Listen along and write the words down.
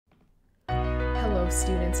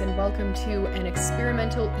students, and welcome to an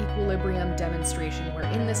experimental equilibrium demonstration where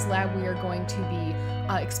in this lab we are going to be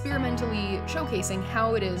experimentally showcasing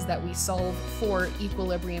how it is that we solve for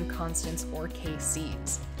equilibrium constants, or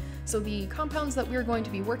KCs. So the compounds that we're going to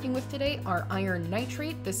be working with today are iron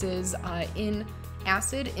nitrate. This is in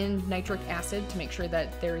nitric acid to make sure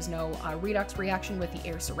that there is no redox reaction with the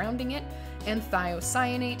air surrounding it, and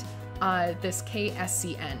thiocyanate, this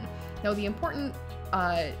KSCN. Now the important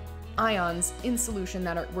ions in solution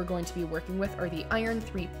that we're going to be working with are the iron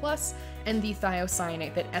 3+ and the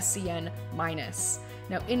thiocyanate, that SCN-.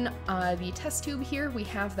 Now in the test tube here we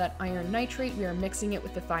have that iron nitrate. We are mixing it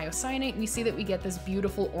with the thiocyanate. We see that we get this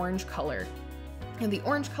beautiful orange color. And the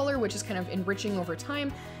orange color, which is kind of enriching over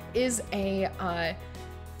time, is a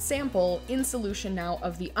sample in solution now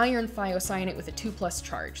of the iron thiocyanate with a 2+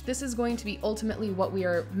 charge. This is going to be ultimately what we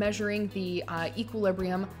are measuring the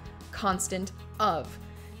equilibrium constant of.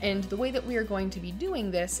 And the way that we are going to be doing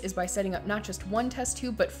this is by setting up not just one test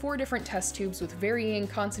tube, but 4 different test tubes with varying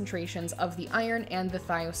concentrations of the iron and the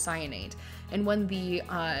thiocyanate. And when the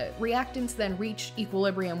reactants then reach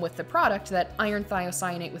equilibrium with the product, that iron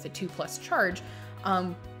thiocyanate with a 2+ charge,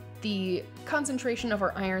 the concentration of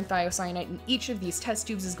our iron thiocyanate in each of these test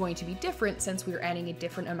tubes is going to be different since we're adding a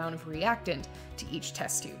different amount of reactant to each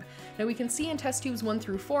test tube. Now we can see in test tubes 1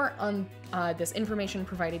 through 4 on this information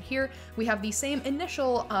provided here, we have the same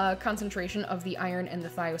initial concentration of the iron and the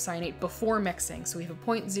thiocyanate before mixing. So we have a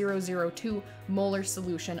 0.002 molar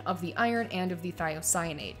solution of the iron and of the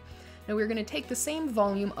thiocyanate. Now we're going to take the same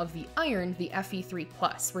volume of the iron, the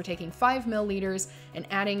Fe3+. We're taking 5 milliliters and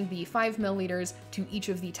adding the 5 milliliters to each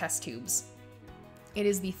of the test tubes. It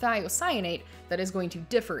is the thiocyanate that is going to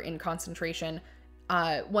differ in concentration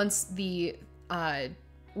once the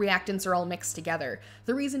reactants are all mixed together.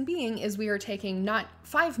 The reason being is we are taking not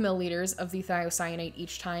 5 milliliters of the thiocyanate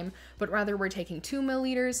each time, but rather we're taking 2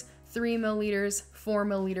 milliliters, 3 milliliters, 4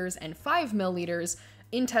 milliliters, and 5 milliliters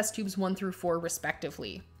in test tubes 1 through 4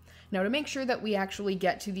 respectively. Now to make sure that we actually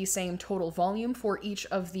get to the same total volume for each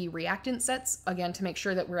of the reactant sets, again to make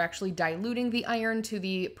sure that we're actually diluting the iron to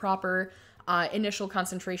the proper initial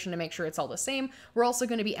concentration to make sure it's all the same, we're also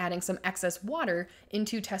going to be adding some excess water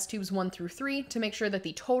into test tubes 1 through 3 to make sure that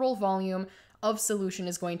the total volume of solution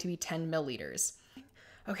is going to be 10 milliliters.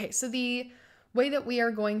 Okay, so the way that we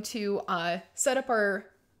are going to set up our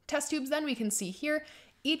test tubes then, we can see here,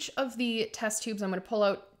 each of the test tubes, I'm going to pull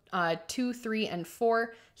out 2, 3, and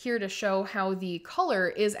 4 here to show how the color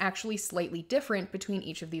is actually slightly different between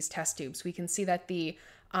each of these test tubes. We can see that the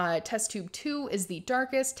test tube 2 is the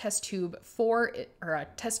darkest, test tube 2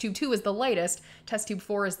 is the lightest, test tube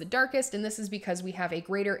 4 is the darkest, and this is because we have a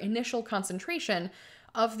greater initial concentration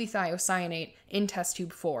of the thiocyanate in test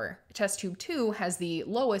tube 4. Test tube 2 has the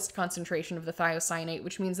lowest concentration of the thiocyanate,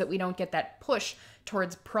 which means that we don't get that push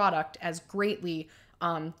towards product as greatly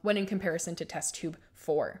when in comparison to test tube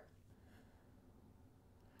 4.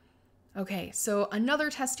 Okay, so another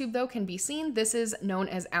test tube though can be seen. This is known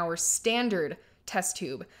as our standard test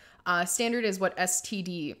tube. Standard is what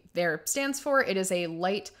STD there stands for. It is a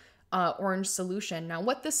light orange solution. Now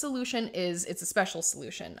what this solution is, it's a special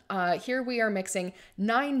solution. Here we are mixing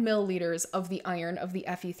 9 milliliters of the iron of the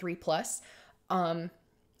Fe3+,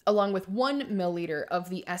 along with 1 milliliter of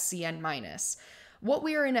the SCN-. What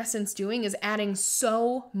we are in essence doing is adding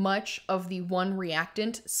so much of the one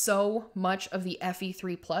reactant, so much of the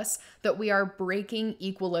Fe3+, that we are breaking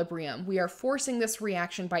equilibrium. We are forcing this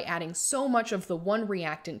reaction by adding so much of the one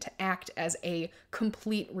reactant to act as a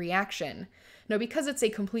complete reaction. Now, because it's a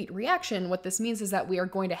complete reaction, what this means is that we are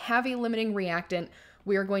going to have a limiting reactant.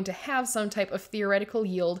 We are going to have some type of theoretical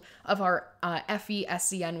yield of our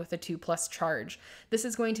FeSCN with a 2+ charge. This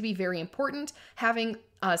is going to be very important. Having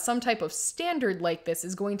some type of standard like this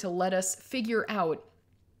is going to let us figure out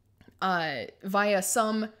via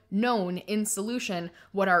some known in solution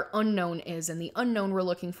what our unknown is, and the unknown we're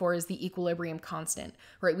looking for is the equilibrium constant,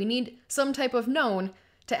 right? We need some type of known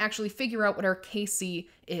to actually figure out what our Kc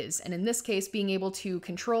is, and in this case, being able to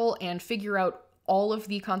control and figure out all of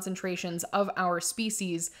the concentrations of our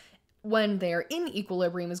species when they're in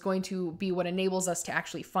equilibrium is going to be what enables us to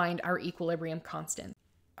actually find our equilibrium constant.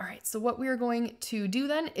 All right, so what we're going to do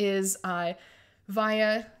then is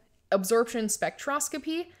via absorption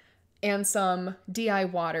spectroscopy and some DI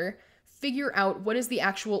water, figure out what is the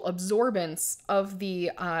actual absorbance of the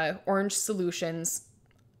orange solutions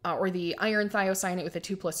or the iron thiocyanate with a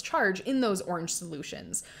 2+ charge in those orange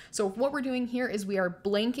solutions. So what we're doing here is we are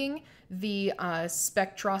blanking the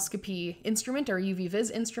spectroscopy instrument, our UV-Vis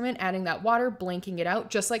instrument, adding that water, blanking it out,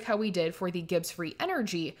 just like how we did for the Gibbs free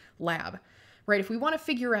energy lab. right? If we want to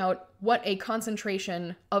figure out what a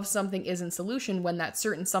concentration of something is in solution when that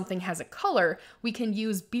certain something has a color, we can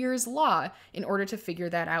use Beer's law in order to figure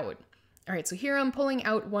that out. All right, so here I'm pulling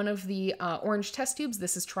out one of the orange test tubes.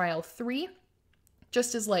 This is trial 3,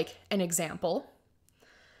 just as like an example.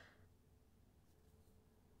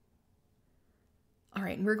 All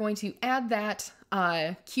right, and we're going to add that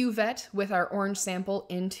cuvette with our orange sample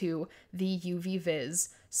into the UV-Vis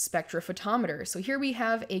spectrophotometer. So here we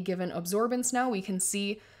have a given absorbance now. We can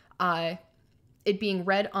see it being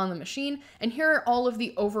read on the machine. And here are all of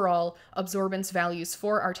the overall absorbance values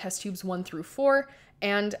for our test tubes 1 through 4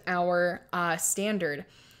 and our standard.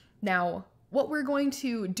 Now, what we're going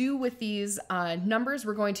to do with these numbers,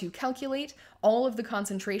 we're going to calculate all of the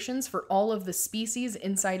concentrations for all of the species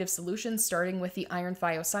inside of solutions, starting with the iron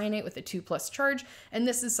thiocyanate with a 2+ charge. And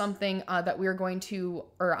this is something that we're going to,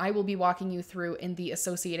 or I will be walking you through in the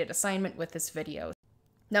associated assignment with this video.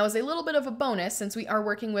 Now, as a little bit of a bonus, since we are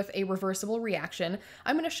working with a reversible reaction,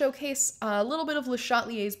 I'm going to showcase a little bit of Le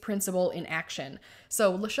Chatelier's principle in action.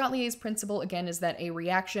 So Le Chatelier's principle, again, is that a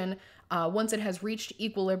reaction, once it has reached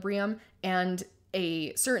equilibrium and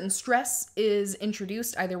a certain stress is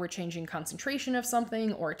introduced, either we're changing concentration of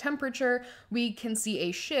something or temperature, we can see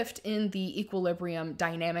a shift in the equilibrium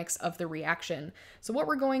dynamics of the reaction. So what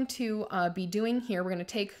we're going to be doing here, we're going to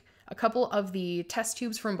take a couple of the test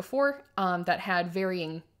tubes from before that had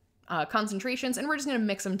varying concentrations, and we're just going to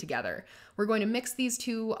mix them together. We're going to mix these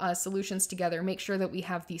two solutions together, make sure that we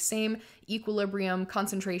have the same equilibrium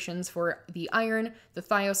concentrations for the iron, the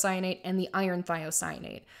thiocyanate, and the iron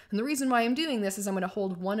thiocyanate. And the reason why I'm doing this is I'm going to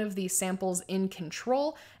hold one of these samples in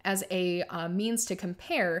control as a means to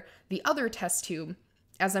compare the other test tube,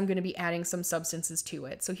 as I'm going to be adding some substances to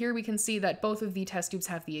it. So here we can see that both of the test tubes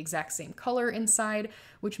have the exact same color inside,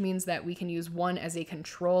 which means that we can use one as a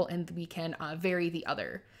control and we can vary the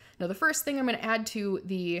other. Now, the first thing I'm going to add to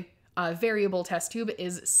the variable test tube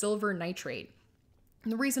is silver nitrate.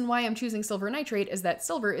 And the reason why I'm choosing silver nitrate is that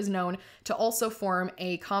silver is known to also form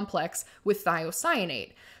a complex with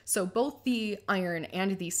thiocyanate. So both the iron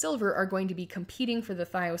and the silver are going to be competing for the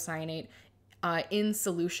thiocyanate in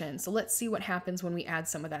solution. So let's see what happens when we add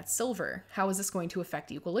some of that silver. How is this going to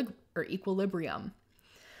affect equilibrium?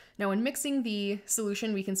 Now, in mixing the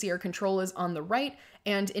solution, we can see our control is on the right,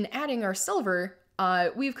 and in adding our silver,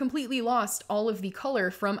 we've completely lost all of the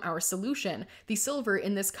color from our solution. The silver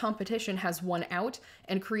in this competition has won out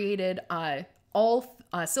and created all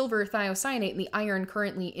silver thiocyanate, and the iron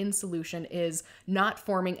currently in solution is not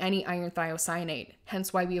forming any iron thiocyanate,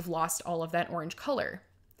 hence why we have lost all of that orange color.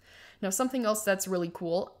 Now, something else that's really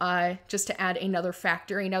cool, just to add another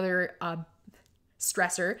factor, another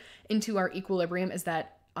stressor into our equilibrium, is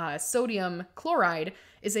that sodium chloride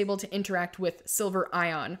is able to interact with silver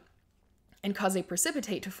ion and cause a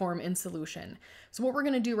precipitate to form in solution. So what we're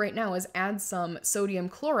going to do right now is add some sodium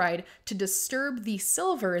chloride to disturb the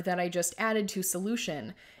silver that I just added to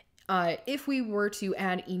solution. If we were to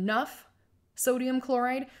add enough sodium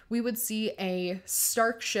chloride, we would see a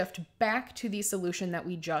stark shift back to the solution that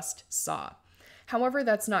we just saw. However,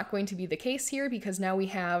 that's not going to be the case here because now we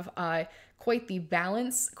have quite the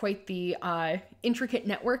balance, quite the intricate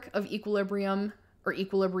network of equilibrium or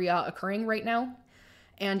equilibria occurring right now.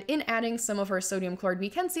 And in adding some of our sodium chloride, we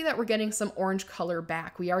can see that we're getting some orange color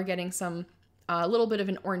back. We are getting some a little bit of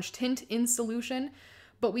an orange tint in solution,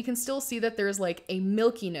 but we can still see that there's like a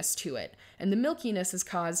milkiness to it. And the milkiness is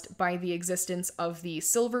caused by the existence of the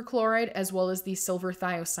silver chloride as well as the silver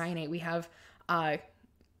thiocyanate. We have,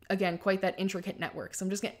 again, quite that intricate network. So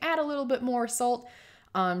I'm just going to add a little bit more salt,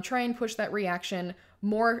 try and push that reaction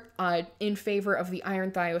more in favor of the iron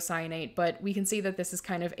thiocyanate, but we can see that this is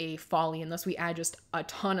kind of a folly. Unless we add just a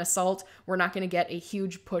ton of salt, we're not going to get a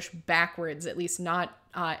huge push backwards, at least not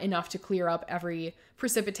enough to clear up every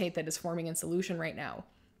precipitate that is forming in solution right now.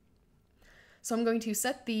 So I'm going to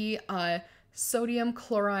set the sodium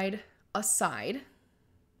chloride aside,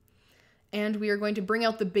 and we are going to bring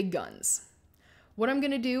out the big guns. What I'm going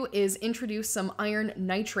to do is introduce some iron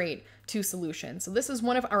nitrate to solution. So this is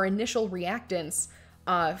one of our initial reactants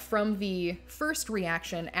from the first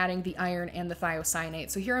reaction, adding the iron and the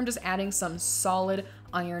thiocyanate. So here I'm just adding some solid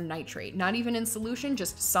iron nitrate, not even in solution,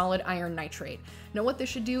 just solid iron nitrate. Now what this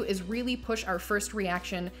should do is really push our first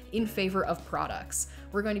reaction in favor of products.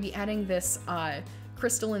 We're going to be adding this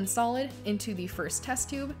crystalline solid into the first test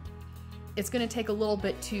tube. It's going to take a little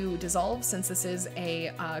bit to dissolve since this is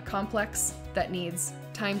a complex that needs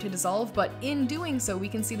time to dissolve, but in doing so we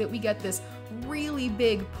can see that we get this really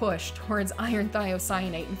big push towards iron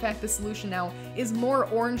thiocyanate. In fact, the solution now is more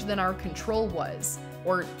orange than our control was.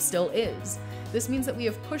 or still is. This means that we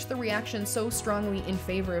have pushed the reaction so strongly in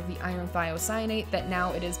favor of the iron thiocyanate that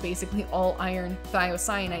now it is basically all iron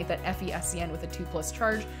thiocyanate, that FeSCN with a 2+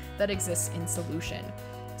 charge, that exists in solution.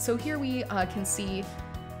 So here we can see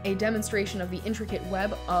a demonstration of the intricate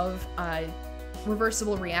web of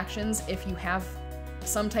reversible reactions. If you have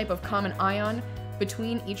some type of common ion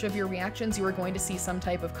between each of your reactions, you are going to see some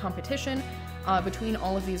type of competition between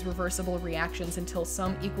all of these reversible reactions until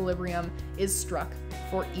some equilibrium is struck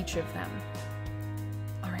for each of them.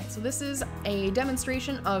 Alright, so this is a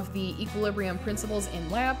demonstration of the equilibrium principles in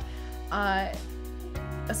lab.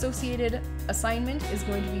 Associated assignment is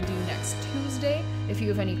going to be due next Tuesday. If you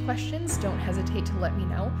have any questions, don't hesitate to let me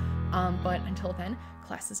know. But until then,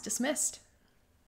 class is dismissed.